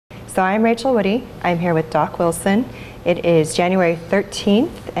So I'm Rachel Woody. I'm here with Doc Wilson. It is January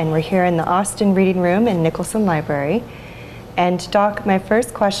 13th, and we're here in the Austin Reading Room in Nicholson Library. And Doc, my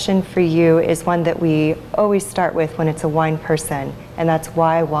first question for you is one that we always start with when it's a wine person, and that's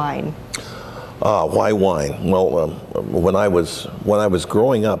why wine? Why wine? Well, when I was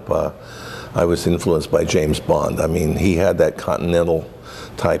growing up, I was influenced by James Bond. I mean, he had that continental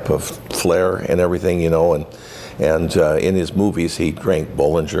type of flair and everything, you know, and in his movies he drank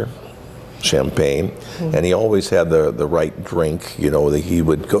Bollinger, champagne, and he always had the right drink, you know. He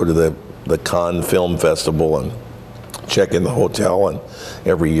would go to the Cannes Film Festival and check in the hotel, and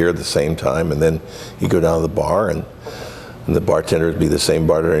every year at the same time, and then he'd go down to the bar, and the bartender would be the same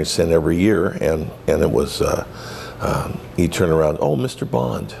bartender he'd send every year, and it was, he'd turn around, "Oh, Mr.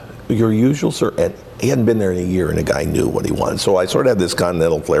 Bond, your usual, sir," and he hadn't been there in a year, and the guy knew what he wanted. So I sort of had this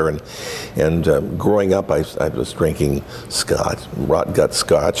continental flair, and growing up, I was drinking Scotch, rot gut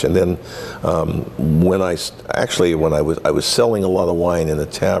Scotch, and then when I was selling a lot of wine in a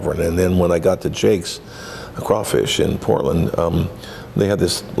tavern, and then when I got to Jake's Crawfish in Portland, they had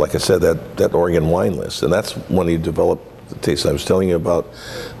this, like I said, that Oregon wine list, and that's when he developed the taste I was telling you about.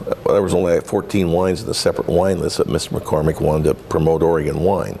 There was only 14 wines in the separate wine list that Mr. McCormick wanted to promote Oregon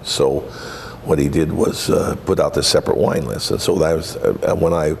wine. So what he did was put out this separate wine list, and so that was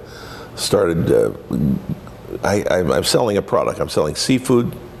when I started. I'm selling a product. I'm selling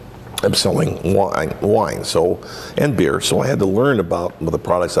seafood. I'm selling wine, so, and beer. So I had to learn about the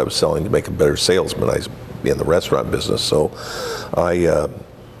products I was selling to make a better salesman. I was in the restaurant business, so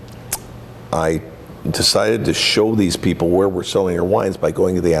I decided to show these people where we're selling our wines by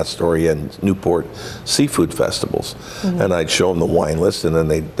going to the Astoria and Newport seafood festivals, and I'd show them the wine list, and then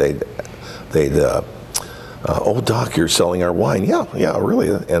they'd "Oh, Doc, you're selling our wine." Yeah, really.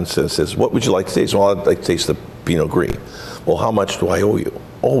 And says, "What would you like to taste?" "Well, I'd like to taste the Pinot Gris." "Well, how much do I owe you?"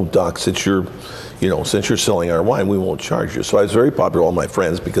 "Oh, Doc, since you're selling our wine, we won't charge you." So I was very popular with all my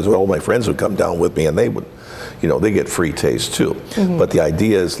friends, because all my friends would come down with me, and they would, they get free taste too. But the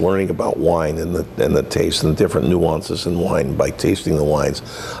idea is learning about wine and the taste and the different nuances in wine. By tasting the wines,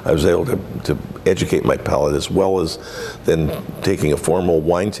 I was able to educate my palate, as well as then taking a formal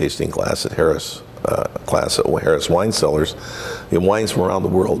wine tasting class at Harris Wine Cellars, in wines from around the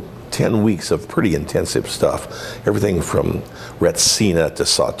world. 10 weeks of pretty intensive stuff, everything from Retsina to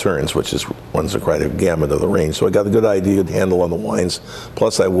Sauternes, which runs quite a gamut of the range. So I got a good idea, good handle on the wines.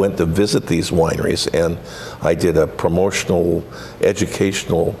 Plus I went to visit these wineries, and I did a promotional,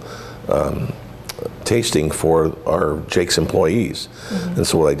 educational tasting for our Jake's employees. And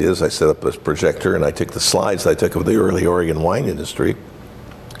so what I did is I set up this projector, and I took the slides that I took of the early Oregon wine industry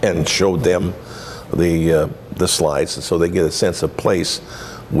and showed them the slides, and so they get a sense of place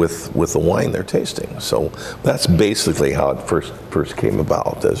with the wine they're tasting. So that's basically how it first came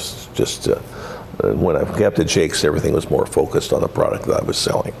about. As just when I got to Jake's, everything was more focused on the product that I was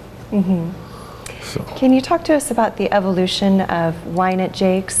selling. So. Can you talk to us about the evolution of wine at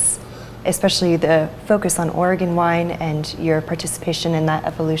Jake's, especially the focus on Oregon wine and your participation in that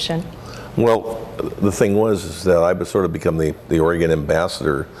evolution? Well, the thing was that I would sort of become the Oregon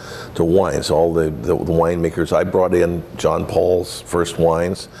ambassador to wines. All the winemakers, I brought in John Paul's first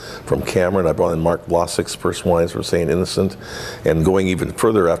wines from Cameron. I brought in Mark Vlasik's first wines from St. Innocent. And going even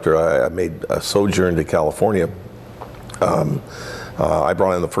further, after I made a sojourn to California, I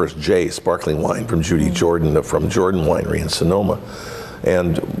brought in the first J sparkling wine from Judy Jordan from Jordan Winery in Sonoma.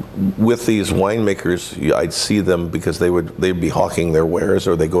 And with these winemakers, I'd see them because they'd be hawking their wares,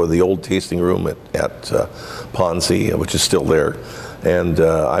 or they go to the old tasting room at Ponzi, which is still there. And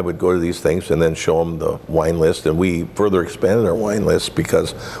I would go to these things and then show them the wine list. And we further expanded our wine list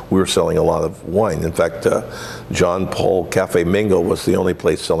because we were selling a lot of wine. In fact, John Paul Cafe Mingo was the only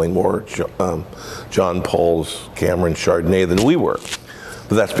place selling more John Paul's Cameron Chardonnay than we were.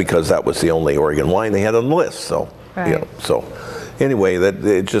 But that's because that was the only Oregon wine they had on the list. So, so. Anyway,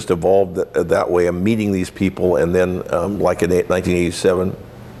 it just evolved that way. I'm meeting these people, and then, like in 1987,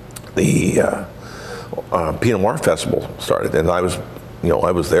 the Pinot Noir Festival started, and I was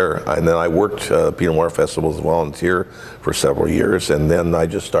there, and then I worked Pinot Noir Festival as a volunteer for several years, and then I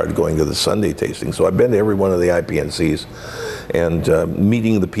just started going to the Sunday tasting. So I've been to every one of the IPNCs, and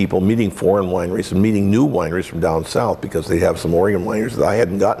meeting the people, meeting foreign wineries, and meeting new wineries from down south, because they have some Oregon wineries that I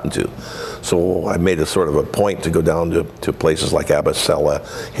hadn't gotten to. So I made a sort of a point to go down to places like Abasella,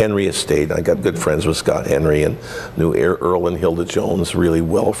 Henry Estate. I got good friends with Scott Henry, and knew Earl and Hilda Jones really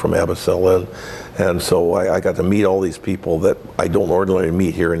well from Abasella. And so I got to meet all these people that I don't ordinarily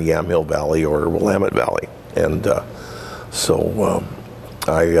meet here in Yamhill Valley or Willamette Valley. And so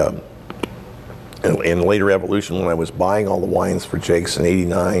in later evolution, when I was buying all the wines for Jake's in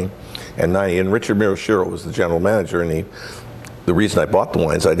 '89 and '90, and Richard Miroshiro was the general manager, and the reason I bought the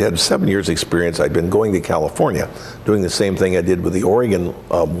wines, I'd had 7 years experience. I'd been going to California, doing the same thing I did with the Oregon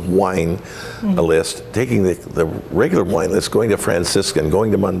wine list, taking the regular wine list, going to Franciscan,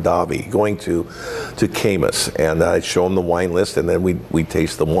 going to Mondavi, going to Caymus, and I'd show them the wine list, and then we'd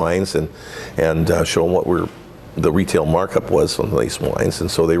taste the wines and show them what the retail markup was on these wines, and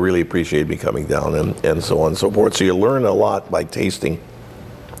so they really appreciated me coming down and so on and so forth. So you learn a lot by tasting,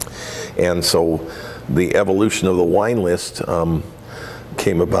 and so the evolution of the wine list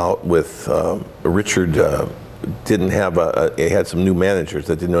came about with Richard didn't have he had some new managers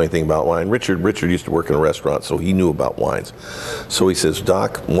that didn't know anything about wine. Richard used to work in a restaurant, so he knew about wines. So he says,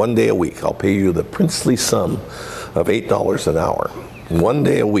 Doc, 1 day a week, I'll pay you the princely sum of $8 an hour. 1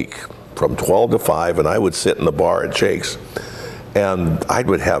 day a week from 12 to 5, and I would sit in the bar at Jake's, and I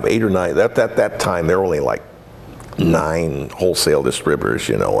would have 8 or 9. At that time, there were only like 9 wholesale distributors,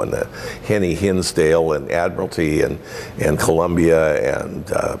 you know, and Henny Hinsdale and Admiralty and Columbia and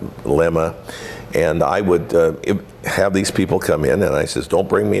Lemma. And I would have these people come in, and I says, don't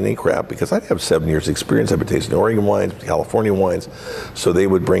bring me any crap, because I'd have 7 years experience. I've been tasting Oregon wines, California wines. So they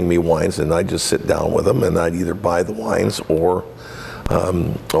would bring me wines, and I'd just sit down with them, and I'd either buy the wines or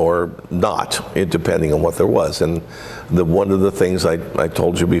not, depending on what there was. And one of the things I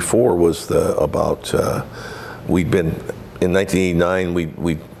told you before was about we'd been in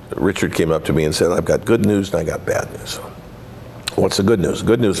 1989. Richard came up to me and said, I've got good news and I got bad news. What's the good news? The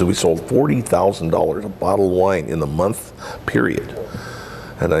good news is we sold $40,000 of bottled wine in the month period.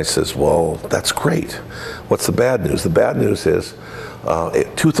 And I says, well, that's great. What's the bad news? The bad news is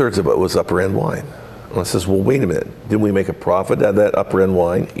 2/3 of it was upper end wine. And I says, well, wait a minute. Didn't we make a profit out of that upper end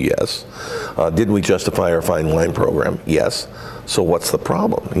wine? Yes. Didn't we justify our fine wine program? Yes. So what's the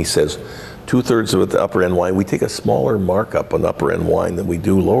problem? He says, 2/3 of it, the upper end wine, we take a smaller markup on upper end wine than we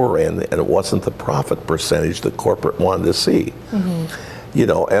do lower end, and it wasn't the profit percentage that corporate wanted to see. You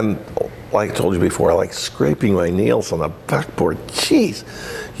know, and like I told you before, I like scraping my nails on the backboard. Jeez,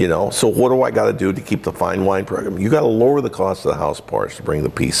 you know. So what do I got to do to keep the fine wine program? You got to lower the cost of the house parts to bring the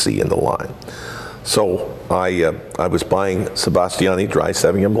PC into line. So I was buying Sebastiani dry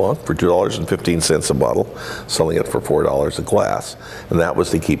Sauvignon Blanc for $2.15 a bottle, selling it for $4 a glass, and that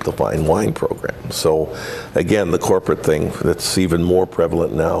was to keep the fine wine program. So again, the corporate thing that's even more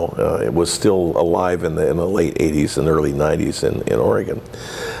prevalent now, it was still alive in the late 80s and early 90s in Oregon.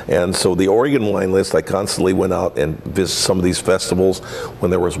 And so the Oregon wine list, I constantly went out and visited some of these festivals when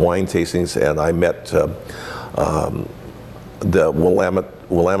there was wine tastings, and I met the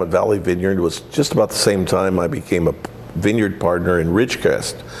Willamette Valley Vineyard. Was just about the same time I became a vineyard partner in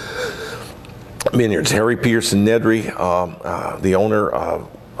Ridgecrest Vineyards. Harry Pearson Nedry, the owner,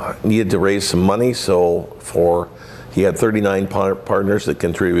 needed to raise some money, so he had 39 partners that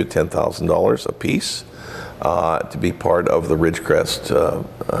contributed $10,000 apiece to be part of the Ridgecrest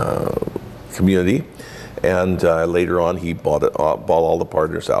community. And later on, he bought all the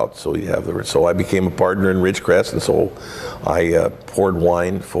partners out, so so I became a partner in Ridgecrest, and so I poured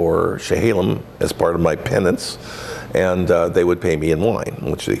wine for Chehalem as part of my penance, and they would pay me in wine,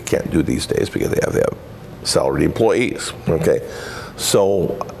 which they can't do these days because they have salaried employees. Okay,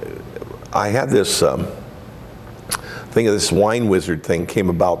 so I had this thing of this wine wizard thing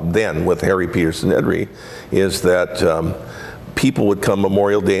came about then with Harry Pearson Nedry, is that people would come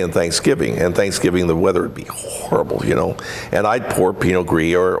Memorial Day and Thanksgiving the weather would be horrible, you know, and I'd pour Pinot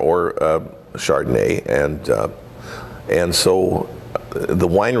Gris or Chardonnay, and so the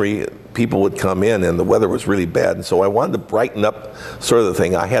winery people would come in and the weather was really bad, and so I wanted to brighten up sort of the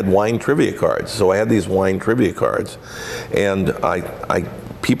thing. I had wine trivia cards, so I had these wine trivia cards, and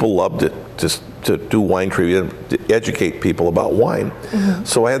people loved it just to do wine trivia, to educate people about wine.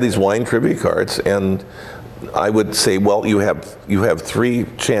 So I had these wine trivia cards, and I would say, well, you have 3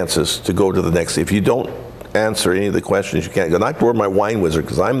 chances to go to the next. If you don't answer any of the questions, you can't go. And I wore my wine wizard,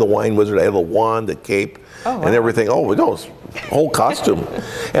 because I'm the wine wizard. I have a wand, a cape, and everything. Oh, no, it's whole costume.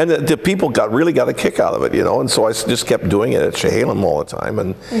 And the people really got a kick out of it, you know. And so I just kept doing it at Chehalem all the time.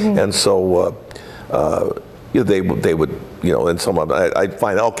 And so they would, you know, and I'd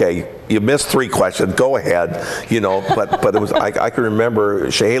find, okay, you missed 3 questions, go ahead, you know, but it was, I can remember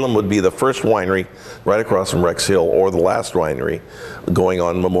Chehalem would be the first winery right across from Rex Hill, or the last winery going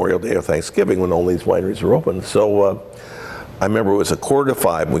on Memorial Day or Thanksgiving when all these wineries were open. So I remember it was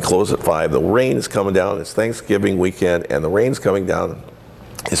 4:45, and we closed at 5. The rain is coming down, it's Thanksgiving weekend, and the rain's coming down.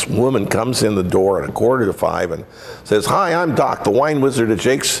 this woman comes in the door at 4:45 and says, "Hi, I'm Doc, the wine wizard at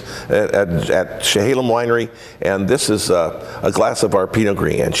Jake's at Chehalem Winery, and this is a glass of our Pinot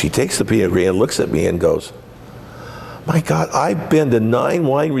Gris." And she takes the Pinot Gris and looks at me and goes, "My God, I've been to 9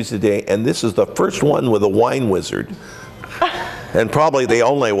 wineries today, and this is the first one with a wine wizard." And probably the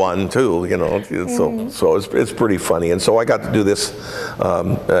only one too, you know. So it's pretty funny. And so I got to do this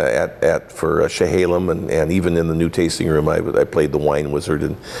for Chehalem, and even in the new tasting room, I played the wine wizard,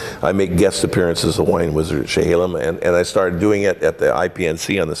 and I make guest appearances as the wine wizard at Chehalem, and I started doing it at the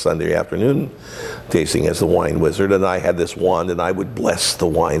IPNC on the Sunday afternoon tasting as the wine wizard, and I had this wand, and I would bless the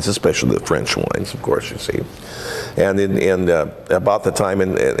wines, especially the French wines, of course, you see. And in about the time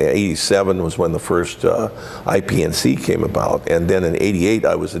in '87 was when the first IPNC came about, and then in '88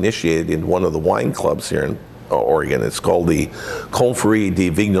 I was initiated in one of the wine clubs here in Oregon. It's called the Confrérie des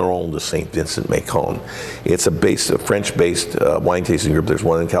Vignerons de Saint Vincent Macon. It's a French-based wine tasting group. There's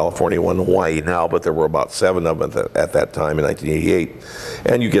one in California, one in Hawaii now, but there were about 7 of them at that time in 1988.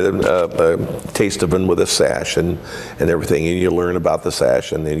 And you get a taste of them with a sash and everything, and you learn about the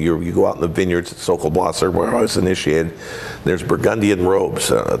sash, and then you go out in the vineyards at Sokolblosser, where I was initiated. There's Burgundian robes.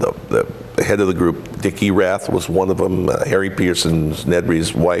 The head of the group, Dickie Rath, was one of them. Harry Peterson,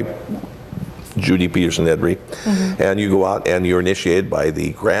 Nedry's wife, Judy Peterson Nedry, and you go out and you're initiated by the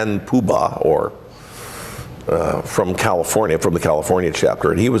Grand Poobah, or from California, from the California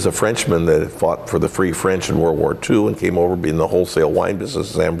chapter. And he was a Frenchman that had fought for the Free French in World War II and came over being the wholesale wine business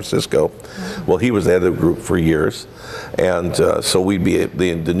in San Francisco. Well, he was the head of the group for years. And so we'd be,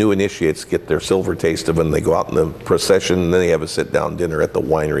 the new initiates get their silver taste of it, and they go out in the procession, and then they have a sit-down dinner at the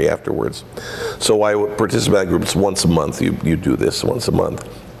winery afterwards. So I would participate in groups once a month. You do this once a month.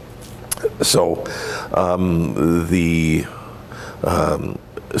 So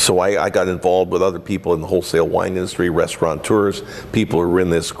so I got involved with other people in the wholesale wine industry, restaurateurs, people who were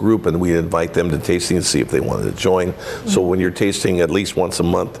in this group, and we'd invite them to tasting and see if they wanted to join. So when you're tasting at least once a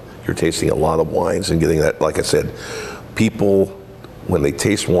month, you're tasting a lot of wines and getting that, like I said, people, when they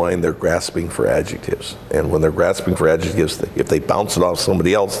taste wine, they're grasping for adjectives. And when they're grasping for adjectives, if they bounce it off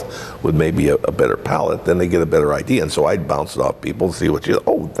somebody else with maybe a better palate, then they get a better idea. And so I'd bounce it off people and see what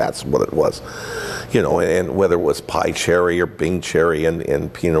oh, that's what it was. You know, and whether it was pie cherry or Bing cherry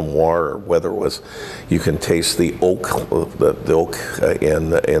and Pinot Noir, or whether it was, you can taste the oak, the oak in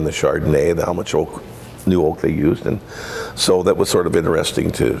the Chardonnay, how much new oak they used. And so that was sort of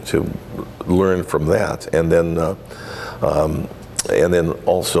interesting to learn from that. And then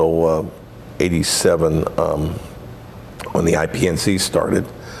also 87, when the IPNC started,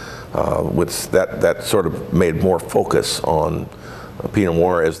 with that sort of made more focus on Pinot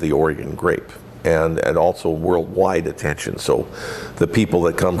Noir as the Oregon grape, and also worldwide attention. So the people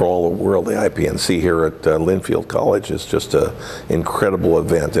that come from all the world, the IPNC here at Linfield College is just an incredible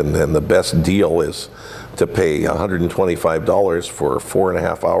event, and the best deal is to pay $125 for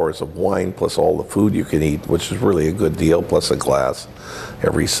 4.5 hours of wine plus all the food you can eat, which is really a good deal, plus a glass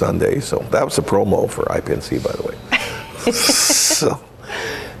every Sunday. So that was a promo for IPNC, by the way.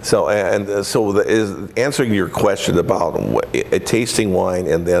 So answering your question about tasting wine,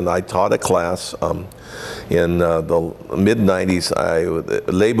 and then I taught a class in the mid-90s.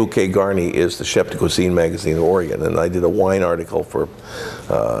 Les Bouquets Garnis is the Chef de Cuisine magazine of Oregon, and I did a wine article for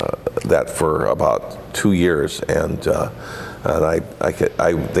that for about 2 years, and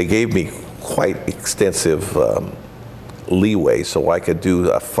they gave me quite extensive leeway, so I could do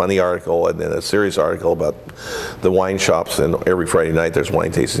a funny article and then a serious article about the wine shops. And every Friday night there's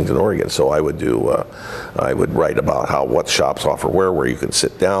wine tastings in Oregon, so I would write about what shops offer where you can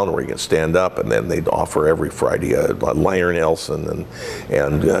sit down, where you can stand up, and then they'd offer every Friday a Liner Nelson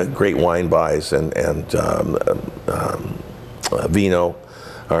and great wine buys and Vino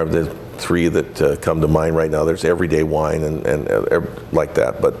are the 3 that come to mind right now. There's Everyday Wine and like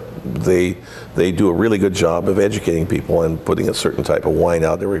that, but they do a really good job of educating people and putting a certain type of wine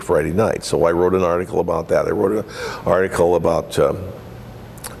out every Friday night. So I wrote an article about that. I wrote an article about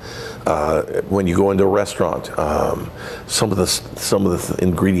when you go into a restaurant, some of the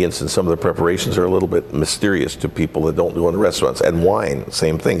ingredients and some of the preparations are a little bit mysterious to people that don't do in restaurants. And wine,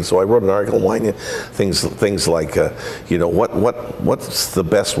 same thing. So I wrote an article on wine, things like what's the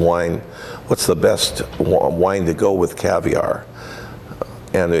best wine? What's the best wine to go with caviar?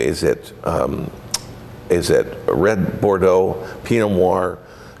 And is it red Bordeaux, Pinot Noir,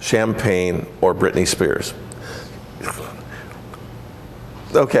 Champagne, or Britney Spears?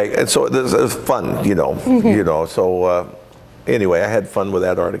 Okay, and so it was fun, So anyway, I had fun with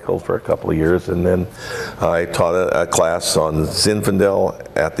that article for a couple of years, and then I taught a class on Zinfandel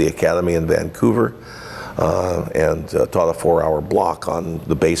at the Academy in Vancouver. and taught a 4-hour block on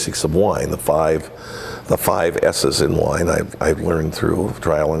the basics of wine, the five S's in wine. I've learned through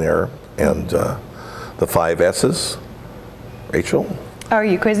trial and error, and the 5 S's. Rachel? Oh, are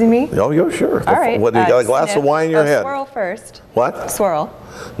you quizzing me? Oh, yeah, sure. All right. What, do you got a glass sniff. of wine in your head? Swirl first. What? Swirl.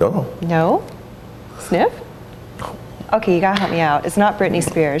 No. No? Sniff? Okay, you gotta help me out. It's not Britney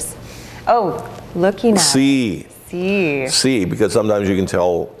Spears. Oh, looking at C. C, because sometimes you can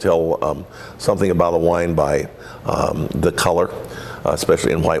tell something about a wine by the color.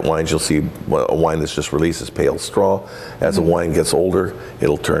 Especially in white wines, you'll see a wine that's just released as pale straw. As the wine gets older,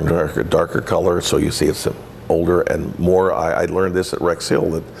 it'll turn darker color, so you see it's older and more. I learned this at Rex Hill,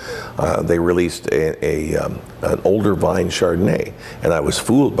 that they released an older vine Chardonnay, and I was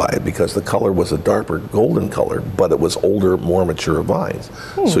fooled by it because the color was a darker golden color, but it was older, more mature vines.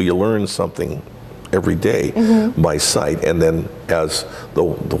 So you learn something every day by sight, and then as the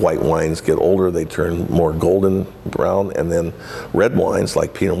white wines get older, they turn more golden brown, and then red wines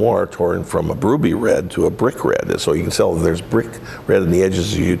like Pinot Noir turn from a ruby red to a brick red. So you can tell there's brick red in the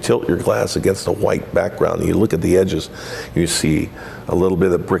edges. You tilt your glass against a white background, and you look at the edges, you see a little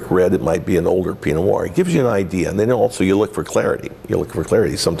bit of brick red. It might be an older Pinot Noir. It gives you an idea, and then also you look for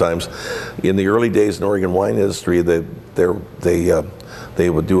clarity. Sometimes in the early days in Oregon wine industry, they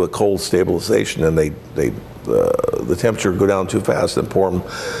would do a cold stabilization, and the temperature would go down too fast and pour them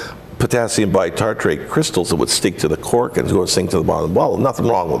potassium bitartrate crystals that would stick to the cork and go sink to the bottom of the bottle. Nothing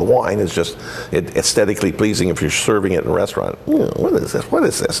wrong with the wine. It's just aesthetically pleasing if you're serving it in a restaurant. What is this? What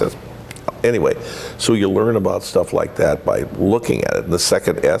is this? Anyway, so you learn about stuff like that by looking at it. And the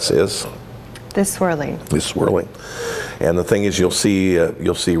second S is? the swirling. The swirling. And the thing is, you'll see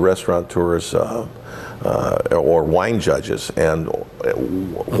restaurateurs or wine judges, and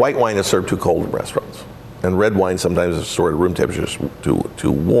white wine is served too cold in restaurants, and red wine sometimes is stored at room temperatures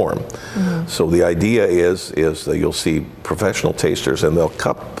too warm. Mm-hmm. So the idea is that you'll see professional tasters, and they'll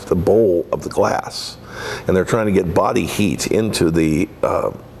cup the bowl of the glass, and they're trying to get body heat into the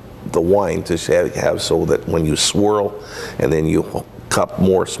wine to have so that when you swirl, and then you cup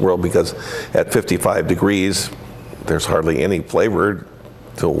more swirl, because at 55 degrees, there's hardly any flavor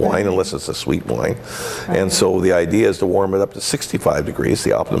to a wine unless it's a sweet wine. Right. And so the idea is to warm it up to 65 degrees,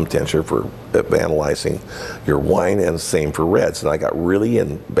 the optimum temperature for analyzing your wine, and same for reds. And I got really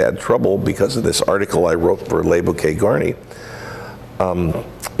in bad trouble because of this article I wrote for Le Bouquet Garni.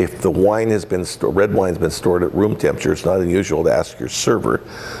 If the wine has been red wine's been stored at room temperature, it's not unusual to ask your server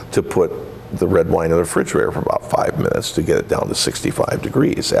to put the red wine in the refrigerator for about 5 minutes to get it down to 65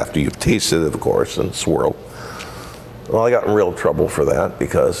 degrees after you've tasted it, of course, and swirled. Well, I got in real trouble for that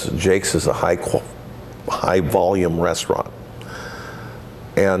because Jake's is a high volume restaurant,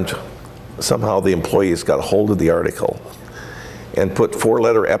 and somehow the employees got a hold of the article and put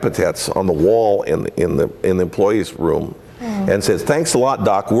 4-letter epithets on the wall in the employees' room. And says, "Thanks a lot,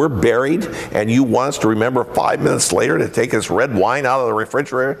 Doc. We're buried, and you want us to remember 5 minutes later to take this red wine out of the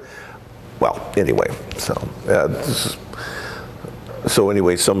refrigerator?" Well, anyway, so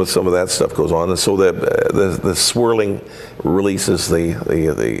anyway, some of that stuff goes on, and so the swirling releases the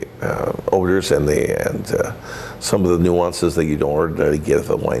odors and some of the nuances that you don't ordinarily get if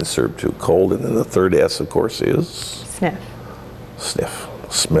the wine's served too cold. And then the third S, of course, is sniff,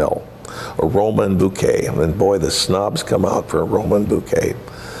 smell. Aroma and bouquet, and boy, the snobs come out for aroma and bouquet.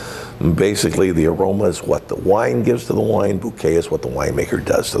 And basically, the aroma is what the wine gives to the wine. Bouquet is what the winemaker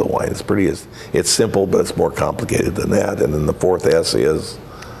does to the wine. It's simple, but it's more complicated than that. And then the fourth S is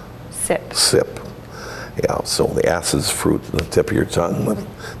sip. Yeah, so the acid's fruit on the tip of your tongue, the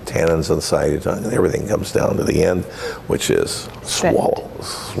tannins on the side of your tongue, and everything comes down to the end, which is swallow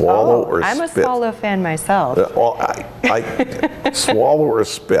or spit. I'm a swallow fan myself. I swallow or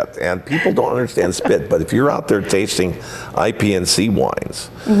spit, and people don't understand spit, but if you're out there tasting IPNC wines,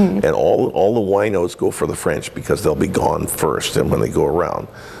 and all the winos go for the French because they'll be gone first, and when they go around,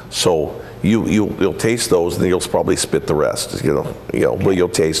 so you'll taste those, and you'll probably spit the rest. But you'll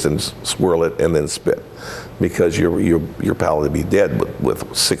taste and swirl it and then spit, because your palate would be dead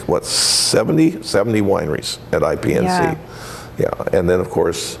with 70 wineries at IPNC. Yeah, and then of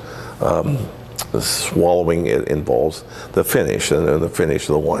course, the swallowing, it involves the finish, and the finish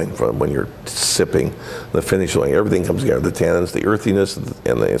of the wine from when you're sipping, the finish of the wine, everything comes together. The tannins, the earthiness,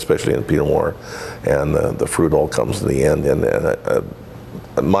 and especially in Pinot Noir, and the fruit all comes to the end. And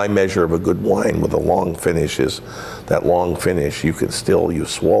my measure of a good wine with a long finish is that long finish. You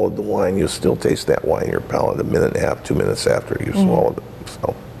swallowed the wine, you still taste that wine in your palate a minute and a half, 2 minutes after you swallowed it.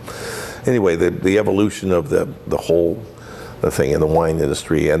 So anyway, the evolution of the thing in the wine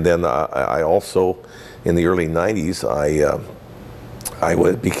industry. And then I also, in the early 90s, I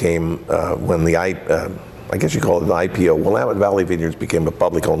became, when the I guess you call it an IPO. Willamette Valley Vineyards became a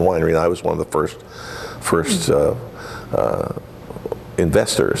public-owned winery, and I was one of the first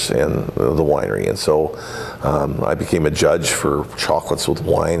investors in the winery. And so I became a judge for chocolates with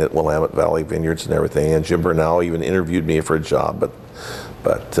wine at Willamette Valley Vineyards and everything. And Jim Bernal even interviewed me for a job,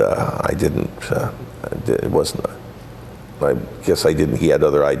 but I didn't. It wasn't. I guess I didn't. He had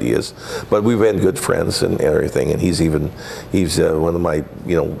other ideas, but we've been good friends and everything. And he's one of my,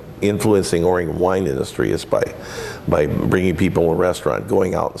 influencing Oregon wine industry is by bringing people in a restaurant,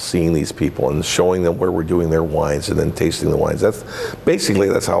 going out and seeing these people and showing them where we're doing their wines and then tasting the wines. That's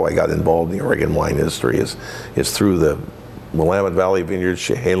how I got involved in the Oregon wine industry is through the Willamette Valley Vineyards,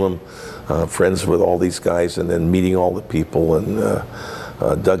 Chehalem, friends with all these guys, and then meeting all the people and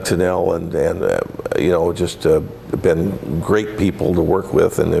Doug Tennell and just been great people to work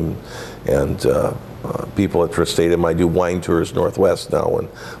with and people at Frustatum. I do wine tours Northwest now, and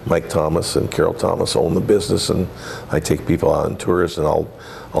Mike Thomas and Carol Thomas own the business, and I take people out on tours, and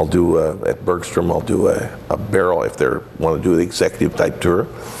I'll do at Bergstrom, I'll do a barrel if they want to do the executive type tour.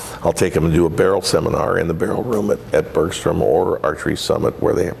 I'll take them and do a barrel seminar in the barrel room at Bergstrom or Archery Summit,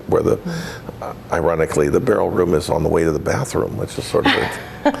 ironically, the barrel room is on the way to the bathroom, which is sort of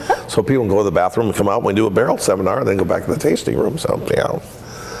so people can go to the bathroom and come out and we do a barrel seminar and then go back to the tasting room.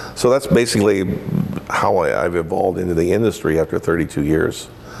 So that's basically how I've evolved into the industry after 32 years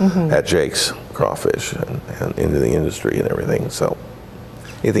at Jake's Crawfish and into the industry and everything. So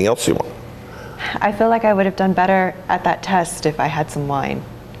anything else you want? I feel like I would have done better at that test if I had some wine.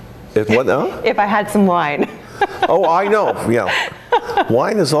 If what now? If I had some wine. Oh, I know, yeah.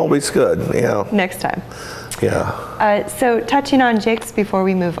 Wine is always good, yeah. Next time. Yeah. So touching on Jake's before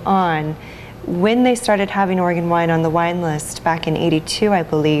we move on, when they started having Oregon wine on the wine list back in '82, I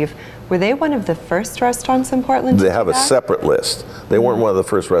believe, were they one of the first restaurants in Portland to They have do a that? separate list. They weren't one of the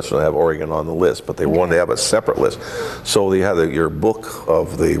first restaurants to have Oregon on the list, but they wanted to have a separate list. So they had your book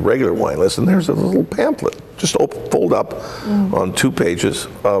of the regular wine list, and there's a little pamphlet, just fold up on 2 pages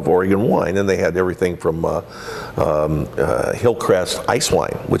of Oregon wine, and they had everything from Hillcrest ice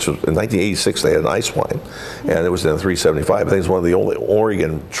wine, which was in 1986 they had an ice wine, and it was in 375. I think it's one of the only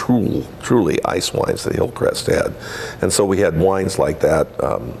Oregon truly ice wines that Hillcrest had, and so we had wines like that.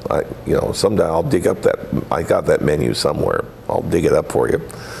 Someday I'll dig up that. I got that menu somewhere. I'll dig it up for you.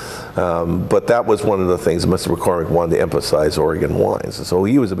 But that was one of the things Mr. McCormick wanted to emphasize Oregon wines. And so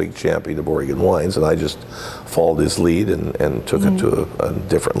he was a big champion of Oregon wines, and I just followed his lead and took it to a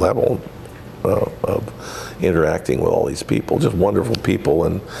different level of interacting with all these people. Just wonderful people,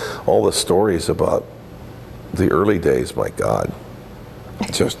 and all the stories about the early days, my God.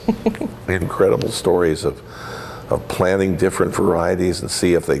 Just incredible stories of planting different varieties and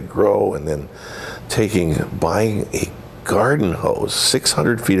see if they grow, and then buying a garden hose,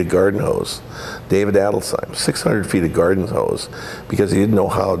 600 feet of garden hose. David Adelsheim, 600 feet of garden hose, because he didn't know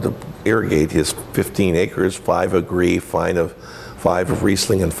how to irrigate his 15 acres, 5 of Gris, 5 of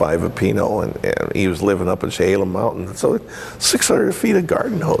Riesling, and 5 of Pinot, and he was living up in Chehalem Mountain. So 600 feet of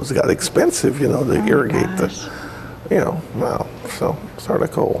garden hose got expensive, to irrigate wow, so sort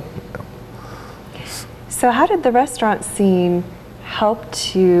of cool. So how did the restaurant scene help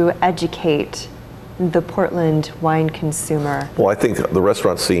to educate the Portland wine consumer? Well, I think the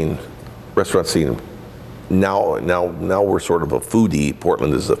restaurant scene now we're sort of a foodie.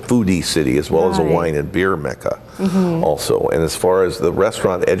 Portland is a foodie city as well as a wine and beer mecca also. And as far as the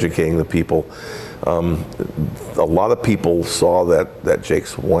restaurant educating the people, a lot of people saw that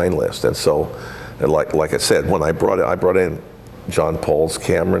Jake's wine list, and so like I said, when I brought in John Paul's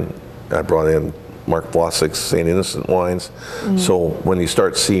Cameron, I brought in Mark Vlasik's St. Innocent wines. So when you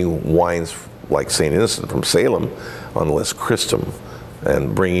start seeing wines like St. Innocent from Salem on the list, Christum,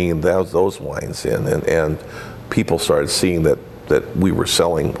 and bringing those wines in, and people started seeing that we were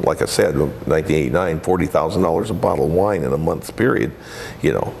selling, like I said, 1989, $40,000 a bottle of wine in a month's period,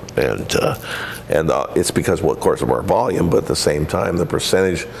 and it's because, well, of course, of our volume, but at the same time, the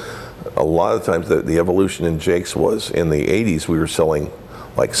percentage, a lot of times the evolution in Jake's was in the 80s, we were selling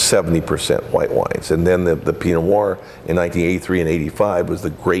like 70% white wines. And then the Pinot Noir in 1983 and 85 was the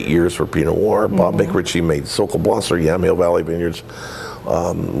great years for Pinot Noir. Bob McRitchie made Sokol Blosser, Yamhill Valley Vineyards,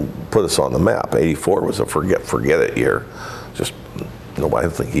 put us on the map. 84 was a forget it year. Just, I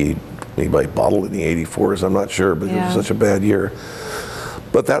don't think anybody bottled in the 84s, I'm not sure, but it was such a bad year.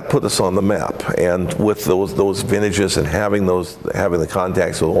 But that put us on the map, and with those vintages and having the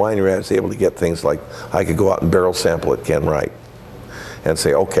contacts with the winery, I was able to get things like I could go out and barrel sample at Ken Wright and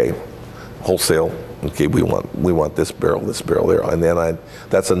say, okay, wholesale, okay, we want this barrel there, and then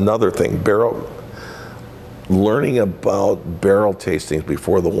that's another thing, learning about barrel tastings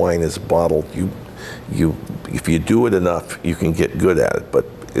before the wine is bottled. if you do it enough, you can get good at it. But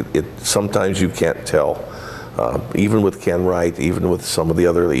sometimes you can't tell. Even with Ken Wright, even with some of the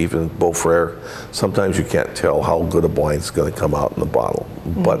other, even Beaufrere, sometimes you can't tell how good a wine's going to come out in the bottle.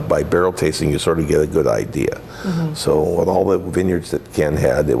 But by barrel tasting, you sort of get a good idea. So with all the vineyards that Ken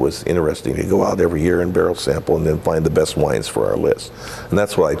had, it was interesting to go out every year and barrel sample and then find the best wines for our list. And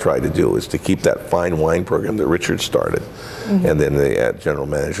that's what I try to do, is to keep that fine wine program that Richard started. And then the general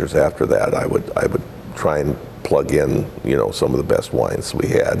managers after that, I would try and plug in, some of the best wines we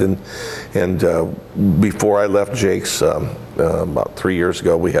had. And before I left Jake's, about 3 years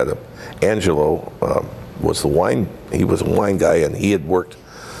ago, we had Angelo was the wine. He was a wine guy, and he had worked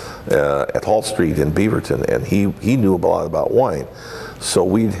at Hall Street in Beaverton, and he knew a lot about wine. So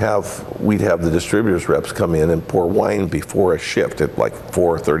we'd have the distributors reps come in and pour wine before a shift at like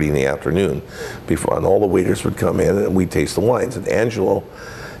 4:30 in the afternoon, and all the waiters would come in and we'd taste the wines. And Angelo,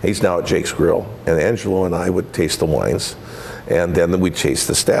 he's now at Jake's Grill, and Angelo and I would taste the wines, and then we'd chase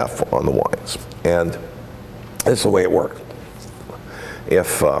the staff on the wines. And this is the way it worked.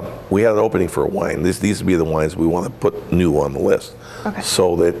 If we had an opening for a wine, these would be the wines we want to put new on the list. Okay.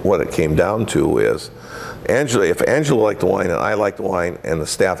 So that what it came down to is, if Angela liked the wine and I liked the wine and the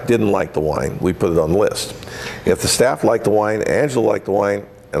staff didn't like the wine, we put it on the list. If the staff liked the wine, Angela liked the wine,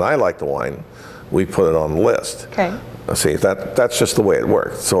 and I liked the wine, we put it on the list. Okay. See, that's just the way it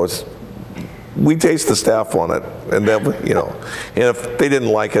works. So we taste the staff on it, and then and if they didn't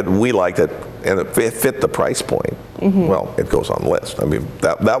like it, we liked it, and it fit the price point. Well, it goes on the list. I mean,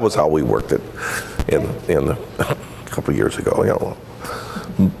 that was how we worked it in a couple of years ago.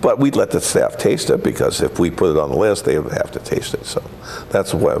 But we'd let the staff taste it, because if we put it on the list, they would have to taste it. So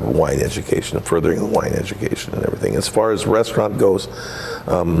that's what wine education, furthering the wine education and everything. As far as restaurant goes,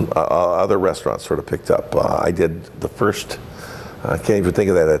 other restaurants sort of picked up. I did the first, I can't even think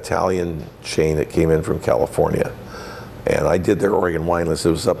of that Italian chain that came in from California. And I did their Oregon wine list.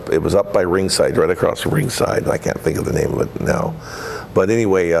 It was up by Ringside, right across from Ringside. I can't think of the name of it now. But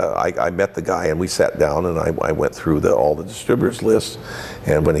anyway, I met the guy, and we sat down, and I went through all the distributors' lists,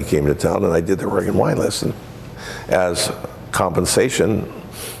 and when he came to town, and I did the Oregon wine list. And as compensation,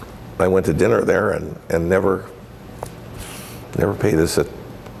 I went to dinner there and never paid this.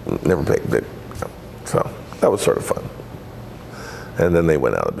 Never paid it. So that was sort of fun. And then they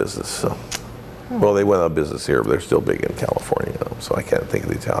went out of business. So. Well, they went out of business here, but they're still big in California, so I can't think of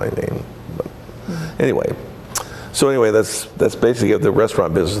the Italian name. But anyway, that's basically the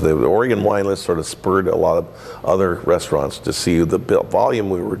restaurant business. The Oregon wine list sort of spurred a lot of other restaurants to see the volume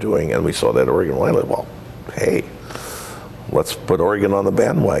we were doing, and we saw that Oregon wine list. Well, hey, let's put Oregon on the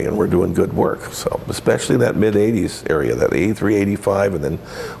bandwagon. We're doing good work. So especially that mid-'80s area, that 83, 85, and then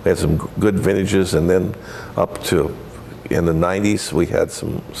we had some good vintages, and then up to in the 90s, we had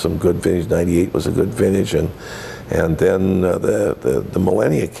some good vintage. 98 was a good vintage, and then the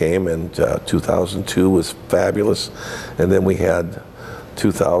millennia came, and 2002 was fabulous, and then we had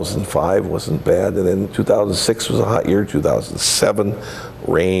 2005 wasn't bad, and then 2006 was a hot year. 2007,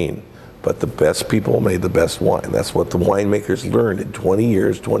 rain, but the best people made the best wine. That's what the winemakers learned in 20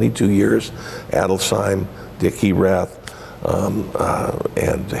 years, 22 years. Adelsheim, Dickie Rath,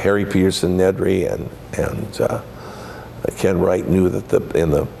 and Harry Peterson Nedry, and Ken Wright knew that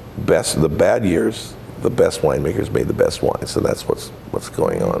in the bad years, the best winemakers made the best wine. So that's what's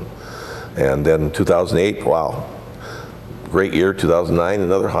going on. And then 2008, wow, great year. 2009,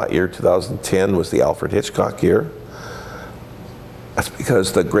 another hot year. 2010 was the Alfred Hitchcock year. That's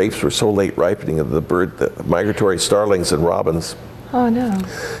because the grapes were so late ripening, and the migratory starlings and robins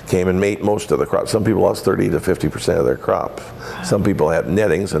came and ate most of the crop. Some people lost 30 to 50% of their crop. Some people had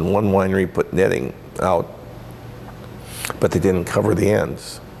nettings, and one winery put netting out, but they didn't cover the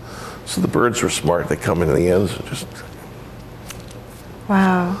ends. So the birds were smart. They come into the ends and just...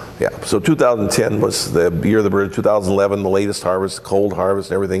 Wow. Yeah, so 2010 was the year of the bird. 2011, the latest harvest, cold harvest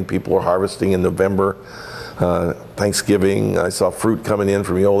and everything. People were harvesting in November. Thanksgiving, I saw fruit coming in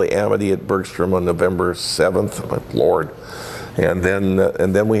from Yoli Amity at Bergstrom on November 7th. My Lord. And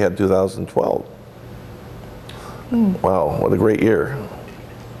then we had 2012. Wow, what a great year.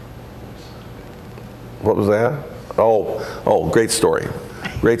 What was that? Oh, great story.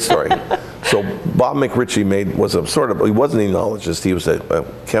 Great story. So Bob McRitchie he wasn't an enologist, he was a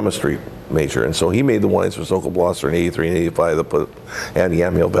chemistry major, and so he made the wines for Sokol Blosser in 83 and 85 that put and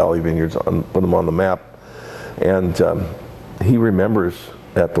Yamhill Valley Vineyards put them on the map. And he remembers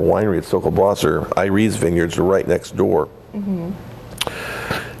at the winery at Sokol Blosser, Irie's vineyards are right next door.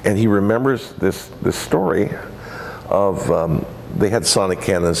 And he remembers this story of, they had sonic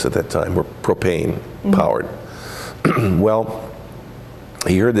cannons at that time, were propane powered. Well,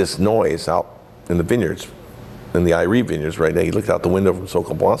 he heard this noise out the vineyards, in the Irie vineyards right now. He looked out the window from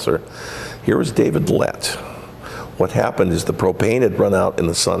Sokolblasser. Here was David Lett. What happened is the propane had run out in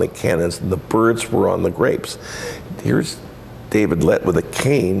the sonic cannons and the birds were on the grapes. Here's David Lett with a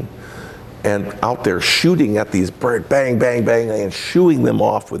cane and out there shooting at these birds, bang, bang, bang, and shooing them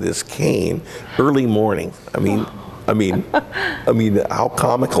off with his cane early morning. I mean, how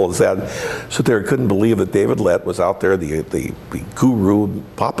comical is that? So there, couldn't believe that David Lett was out there. The guru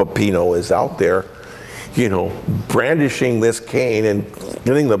Papa Pino is out there, you know, brandishing this cane and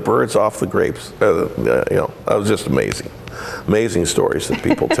getting the birds off the grapes. You know, that was just amazing. Amazing stories that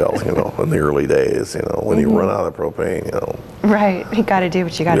people tell, you know, in the early days, you know, when you run out of propane, you know. Right, you got to do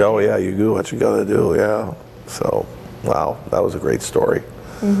what you got to do. Oh yeah, you do what you got to do, yeah. So, wow, that was a great story.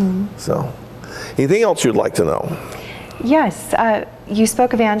 So, anything else you'd like to know? Yes, you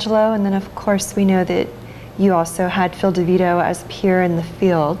spoke of Angelo, and then of course we know that you also had Phil DeVito as peer in the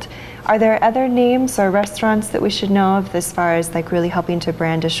field. Are there other names or restaurants that we should know of as far as like really helping to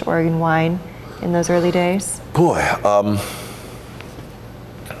brandish Oregon wine in those early days? Boy,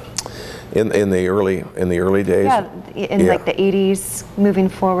 in the early days. Yeah, in like the 80s, moving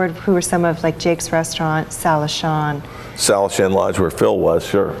forward, who were some of like Jake's Restaurant, Salashan? Salashan Lodge, where Phil was,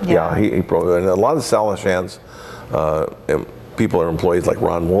 sure. Yeah, he probably, and a lot of Salashans, people are employees like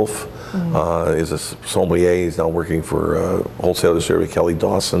Ron Wolf, is a sommelier. He's now working for wholesale distributor Kelly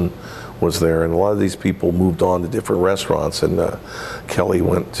Dawson was there, and a lot of these people moved on to different restaurants, and Kelly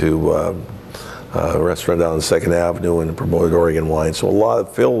went to a restaurant down on 2nd Avenue and promoted Oregon wine. So a lot of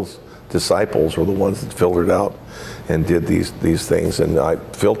Phil's disciples were the ones that filtered out and did these things. And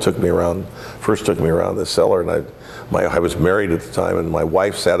Phil took me around, first took me around the cellar, and I was married at the time, and my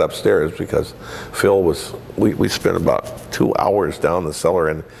wife sat upstairs because Phil was, we spent about 2 hours down the cellar,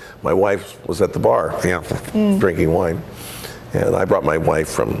 and my wife was at the bar, drinking wine. And I brought my wife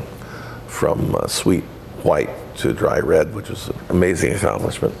from sweet white to dry red, which was an amazing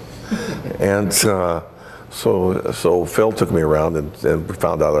accomplishment. And so Phil took me around, and we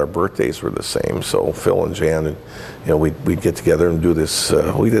found out our birthdays were the same. So Phil and Jan, and you know, we'd get together and do this.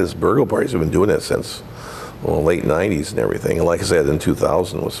 We did this burgle parties. We've been doing it since late '90s and everything. And like I said, in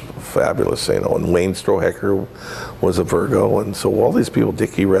 2000 was fabulous. You know, and Wayne Strohecker was a Virgo, and so all these people,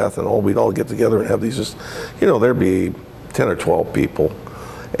 Dickie Rath and all, we'd all get together and have these just, you know, there'd be 10 or 12 people.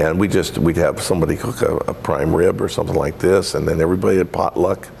 And we'd have somebody cook a prime rib or something like this, and then everybody would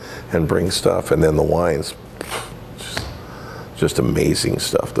potluck and bring stuff, and then the wines, just amazing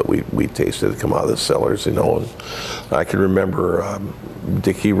stuff that we tasted come out of the cellars, you know. And I can remember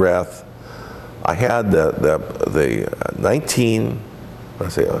Dickie Rath. I had the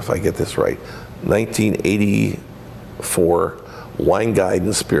 1984 Wine Guide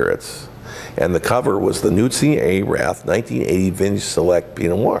and Spirits. And the cover was the Knudsen A. Rath 1980 Vintage Select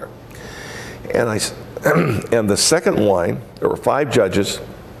Pinot Noir. And the second wine, there were 5 judges.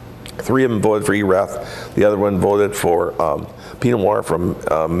 3 of them voted for E. Rath. The other one voted for Pinot Noir from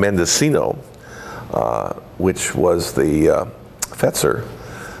Mendocino, which was the Fetzer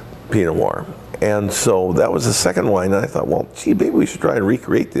Pinot Noir. And so that was the second wine. And I thought, well, gee, maybe we should try and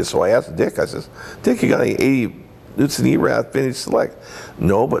recreate this. So I asked Dick, I says, Dick, you got any 80 Knudsen E. Rath Vintage Select?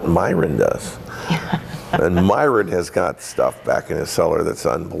 No, but Myron does. And Myron has got stuff back in his cellar that's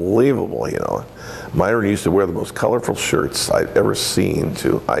unbelievable, you know. Myron used to wear the most colorful shirts I've ever seen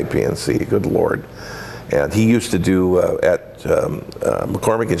to IPNC, good Lord. And he used to do, at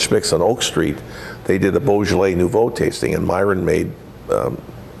McCormick and Schmick's on Oak Street, they did a Beaujolais Nouveau tasting, and Myron made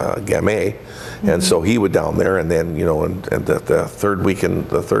Gamay. And so he would down there, and then, you know, and the third weekend,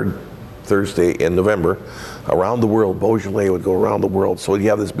 the third Thursday in November, around the world, Beaujolais would go around the world. So we'd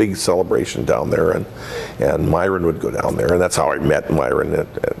have this big celebration down there, and Myron would go down there, and that's how I met Myron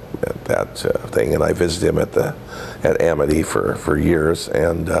at that thing. And I visited him at Amity for years.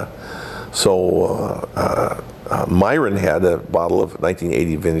 And Myron had a bottle of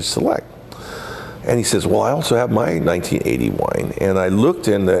 1980 Vintage Select. And he says, well, I also have my 1980 wine. And I looked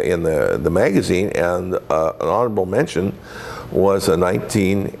in the magazine, and an honorable mention was a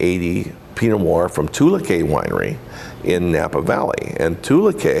 1980 Pinot Noir from Tulaquay Winery in Napa Valley. And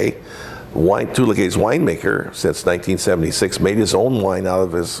Tulaquay's winemaker since 1976 made his own wine out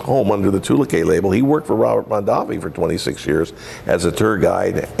of his home under the Tulaquay label. He worked for Robert Mondavi for 26 years as a tour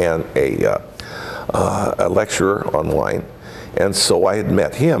guide and a lecturer on wine. And so I had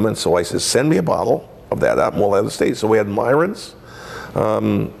met him, and so I said, send me a bottle of that out, and we'll have the state. So we had Myron's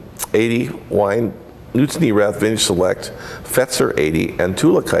 80 wine, Knudsen E. Rath Vintage Select, Fetzer 80, and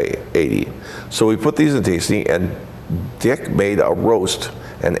Tulaquay 80. So we put these in tasting, and Dick made a roast,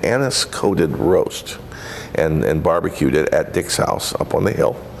 an anise-coated roast, and barbecued it at Dick's house up on the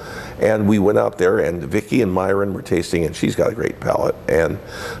hill. And we went out there, and Vicky and Myron were tasting, and she's got a great palate. And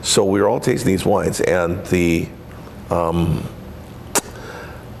so we were all tasting these wines, and the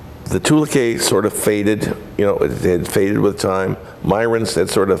Tulaqué sort of faded, you know, it had faded with time. Myron's had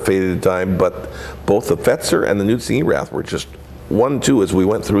sort of faded with time, but both the Fetzer and the Nutsen Erath were just 1 and 2 as we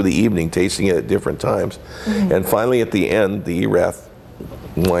went through the evening, tasting it at different times. And finally at the end, the Erath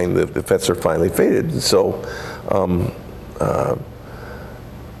wine, the Fetzer finally faded. And so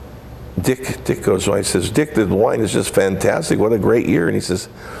Dick goes, he says, Dick, the wine is just fantastic. What a great year. And he says,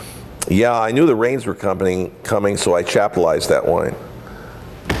 yeah, I knew the rains were coming, so I chapelized that wine.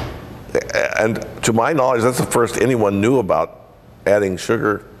 And to my knowledge, that's the first anyone knew about adding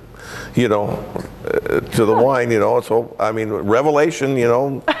sugar, you know, to the wine, you know. So, I mean, revelation, you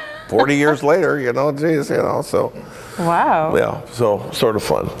know, 40 years later, you know, geez, you know, so. Wow. Yeah, so sort of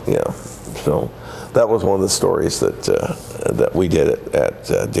fun, yeah. So that was one of the stories that that we did at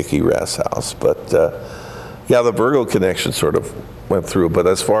Dick Erath's house. But yeah, the Virgo connection sort of went through. But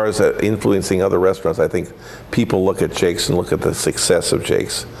as far as influencing other restaurants, I think people look at Jake's and look at the success of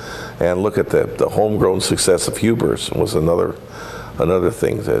Jake's, and look at the homegrown success of Huber's was another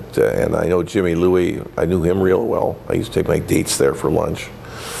thing that. And I know Jimmy Louie. I knew him real well. I used to take my dates there for lunch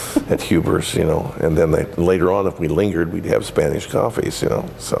at Huber's, you know, and then later on, if we lingered, we'd have Spanish coffees, you know.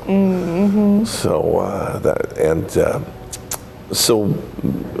 So, so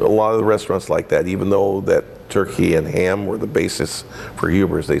a lot of the restaurants like that, even though that turkey and ham were the basis for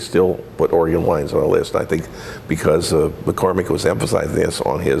Huber's, they still put Oregon wines on the list. And I think because McCormick was emphasizing this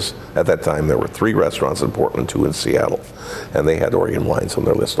on his, at that time there were 3 restaurants in Portland, 2 in Seattle, and they had Oregon wines on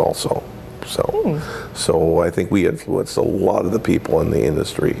their list also. So, so I think we influenced a lot of the people in the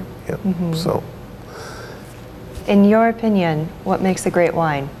industry. Yeah. So, in your opinion, what makes a great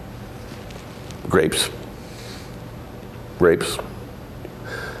wine? Grapes. Grapes.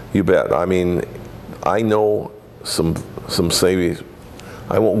 You bet. I mean, I know some say,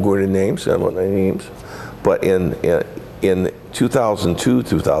 I won't go into names. I don't know names, but in 2002,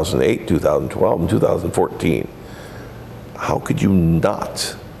 2008, 2012, and 2014, how could you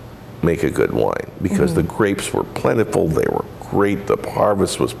not make a good wine? Because the grapes were plentiful, they were great, the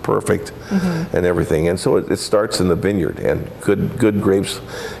harvest was perfect, and everything. And so it starts in the vineyard, and good grapes,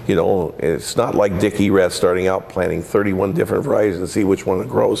 you know, it's not like Dick Erath starting out planting 31 different varieties and see which one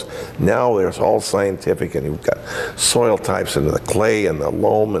grows. Now there's all scientific, and you've got soil types and the clay and the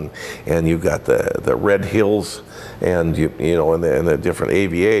loam, and you've got the red hills, and you know, and the different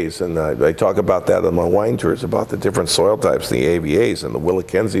AVAs, and I talk about that on my wine tours, about the different soil types, the AVAs, and the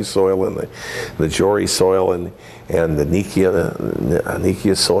Willackenzie soil, and the Jory soil, and the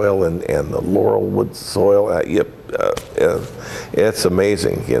Nikia soil, and the Laurelwood soil. It's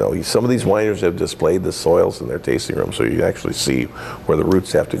amazing, you know. Some of these wineries have displayed the soils in their tasting room, so you actually see where the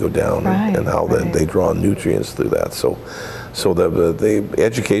roots have to go down, and how they draw nutrients through that. So the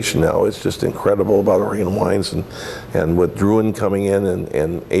education now is just incredible about Oregon wines, and with Drouin coming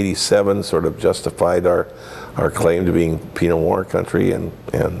in '87, sort of justified our claim to being Pinot Noir country, and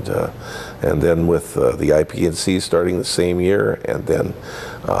then with the IP&C starting the same year, and then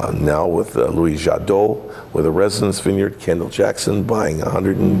now with Louis Jadot with a residence vineyard, Kendall Jackson buying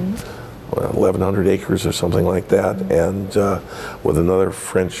 1,100 acres or something like that, and with another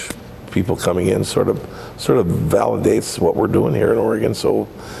French people coming in, sort of validates what we're doing here in Oregon. So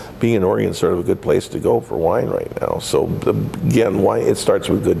being in Oregon is sort of a good place to go for wine right now. So again, wine, it starts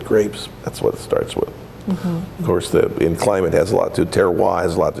with good grapes. That's what it starts with. Of course, in climate has a lot to do. Terroir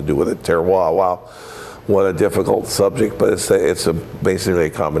has a lot to do with it. Terroir, wow, what a difficult subject, but it's basically a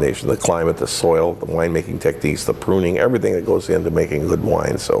combination of the climate, the soil, the winemaking techniques, the pruning, everything that goes into making good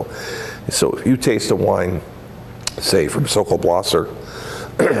wine. So if you taste a wine, say from Sokol Blosser,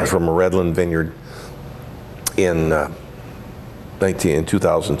 from a Redland vineyard in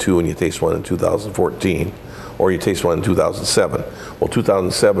 2002, and you taste one in 2014, or you taste one in 2007. Well,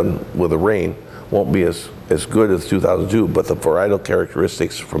 2007 with the rain won't be as good as 2002, but the varietal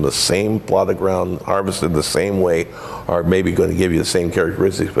characteristics from the same plot of ground, harvested the same way, are maybe going to give you the same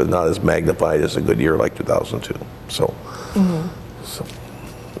characteristics, but not as magnified as a good year like 2002. So, so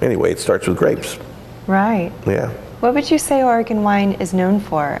anyway, it starts with grapes. Right. Yeah. What would you say Oregon wine is known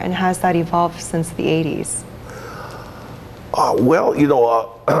for, and has that evolved since the 80s? Well, you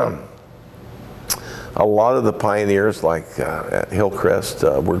know, a lot of the pioneers, like at Hillcrest,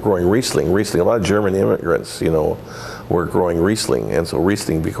 were growing Riesling. A lot of German immigrants, you know, were growing Riesling, and so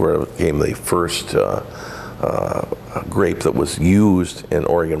Riesling became the first grape that was used in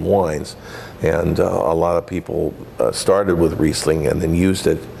Oregon wines. And a lot of people started with Riesling and then used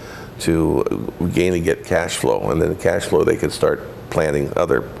it to gain and get cash flow, and then cash flow they could start planting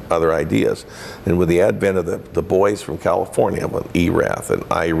other ideas. And with the advent of the boys from California, with Erath and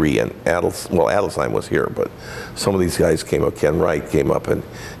Irie and Adelsheim was here, but some of these guys came up, Ken Wright came up, and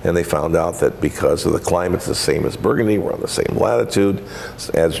they found out that because of the climate's the same as Burgundy, we're on the same latitude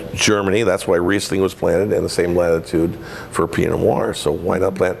as Germany, that's why Riesling was planted, and the same latitude for Pinot Noir, so why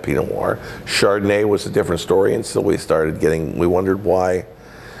not plant Pinot Noir? Chardonnay was a different story, and so we wondered why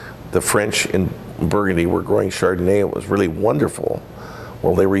the French in Burgundy were growing Chardonnay. It was really wonderful.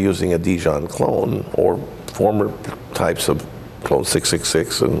 Well, they were using a Dijon clone or former types of clone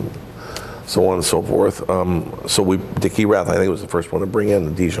 666 and so on and so forth. So Dick Erath, I think, was the first one to bring in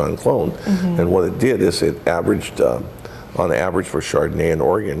the Dijon clone. And what it did is it averaged, on average for Chardonnay in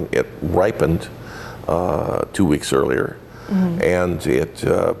Oregon, it ripened 2 weeks earlier. And it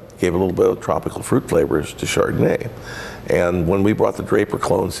gave a little bit of tropical fruit flavors to Chardonnay. And when we brought the Draper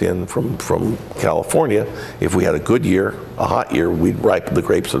clones in from California, if we had a good year, a hot year, the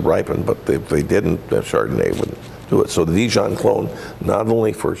grapes would ripen, but if they didn't, Chardonnay wouldn't do it. So the Dijon clone, not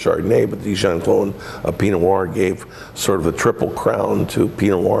only for Chardonnay, but the Dijon clone of Pinot Noir gave sort of a triple crown to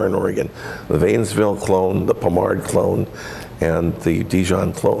Pinot Noir in Oregon. The Waynesville clone, the Pommard clone, and the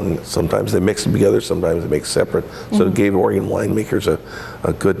Dijon clone. Sometimes they mix them together, sometimes they make separate. So it gave Oregon winemakers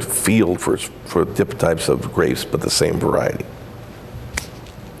a good field for different types of grapes, but the same variety.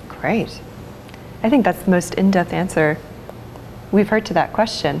 Great. I think that's the most in-depth answer we've heard to that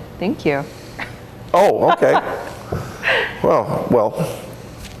question. Thank you. Oh, okay. well,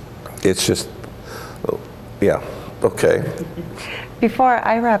 it's just, yeah, okay. Before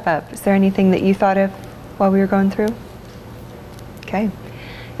I wrap up, is there anything that you thought of while we were going through? Okay.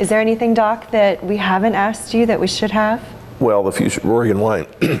 Is there anything, Doc, that we haven't asked you that we should have? Well, the future of Oregon wine,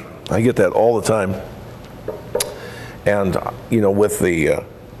 I get that all the time. And, you know, like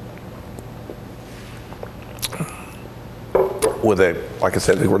I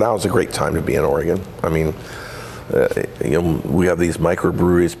said, now is a great time to be in Oregon. I mean, you know, we have these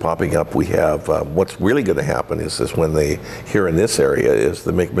microbreweries popping up. We have, what's really going to happen is when here in this area is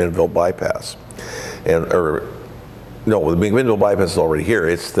the McMinnville bypass. No, the McMinnville bypass is already here.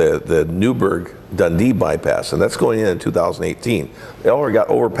 It's the Newburgh-Dundee bypass, and that's going in 2018. They already got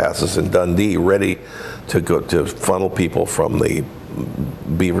overpasses in Dundee ready to go to funnel people from the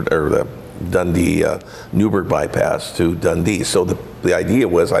Dundee Newburgh bypass to Dundee. So the idea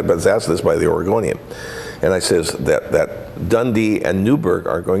was, I was asked this by the Oregonian, and I says that Dundee and Newburgh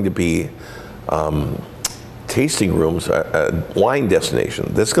are going to be tasting rooms, wine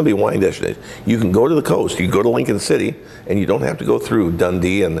destination. This is going to be a wine destination. You can go to the coast, you can go to Lincoln City, and you don't have to go through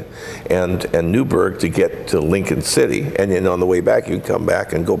Dundee and Newburgh to get to Lincoln City. And then on the way back, you can come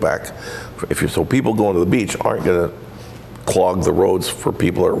back and go back. So people going to the beach aren't going to clog the roads for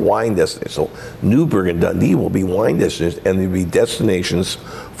people who are wine destinations. So Newburgh and Dundee will be wine destinations, and there'll be destinations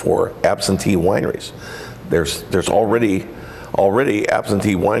for absentee wineries. There's already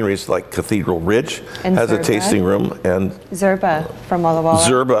absentee wineries like Cathedral Ridge and has a tasting room, and Zerba from Walla Walla.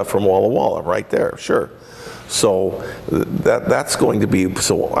 Zerba from Walla Walla, right there, sure. So that's going to be,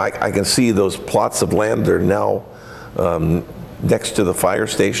 so I can see those plots of land. They're now next to the fire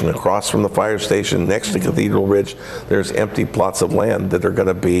station, across from the fire station, next to Cathedral Ridge. There's empty plots of land that are going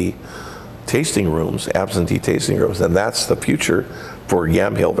to be tasting rooms, absentee tasting rooms, and that's the future for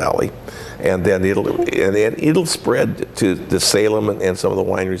Yamhill Valley. And then it'll spread to the Salem and some of the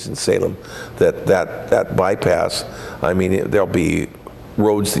wineries in Salem. That bypass, I mean, there'll be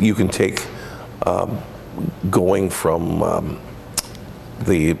roads that you can take going from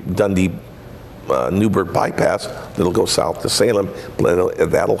the Dundee Newburgh bypass that'll go south to Salem.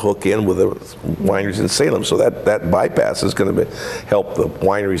 That'll hook in with the wineries in Salem. So that bypass is going to help the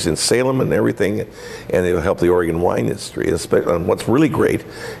wineries in Salem and everything, and it'll help the Oregon wine industry. And what's really great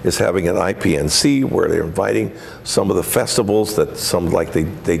is having an IPNC where they're inviting some of the festivals that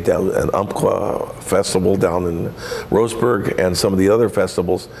they down an Umpqua festival down in Roseburg and some of the other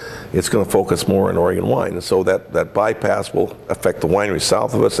festivals. It's going to focus more on Oregon wine. And so that bypass will affect the wineries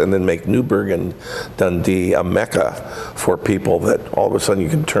south of us and then make Newburgh and Dundee a mecca for people that all of a sudden you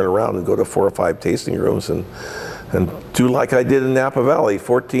can turn around and go to 4 or 5 tasting rooms and do like I did in Napa Valley,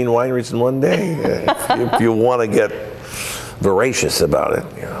 14 wineries in one day, if you want to get voracious about it.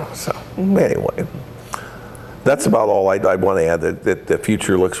 You know. So anyway, that's about all I want to add, that the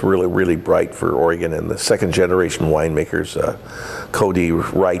future looks really, really bright for Oregon and the second generation winemakers. Cody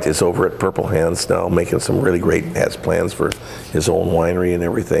Wright is over at Purple Hands now making some really great, has plans for his own winery and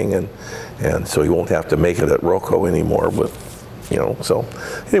everything, and so he won't have to make it at Rocco anymore with, you know, so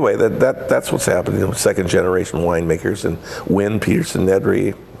anyway, that's what's happening. You know, second generation winemakers, and Wynn Peterson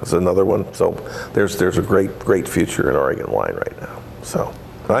Nedry is another one. So there's a great future in Oregon wine right now. So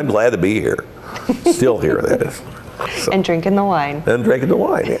I'm glad to be here. Still here, that is. So. And drinking the wine. And drinking the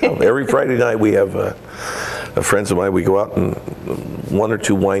wine, yeah. Every Friday night we have friends of mine, we go out and 1 or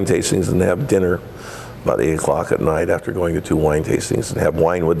 2 wine tastings and have dinner about 8 o'clock at night after going to 2 wine tastings and have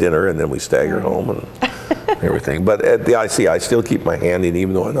wine with dinner, and then we stagger home and everything. But at the IC, I still keep my hand in,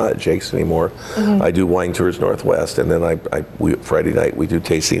 even though I'm not at Jake's anymore. I do Wine Tours Northwest, and then Friday night we do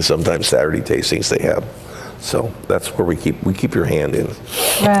tastings, sometimes Saturday tastings they have. So that's where we keep your hand in,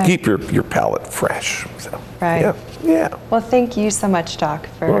 keep your palate fresh. So, right. Yeah. Well, thank you so much, Doc,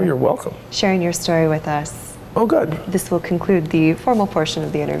 for you're welcome. sharing your story with us. Oh, good. This will conclude the formal portion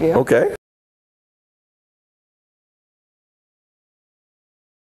of the interview. Okay.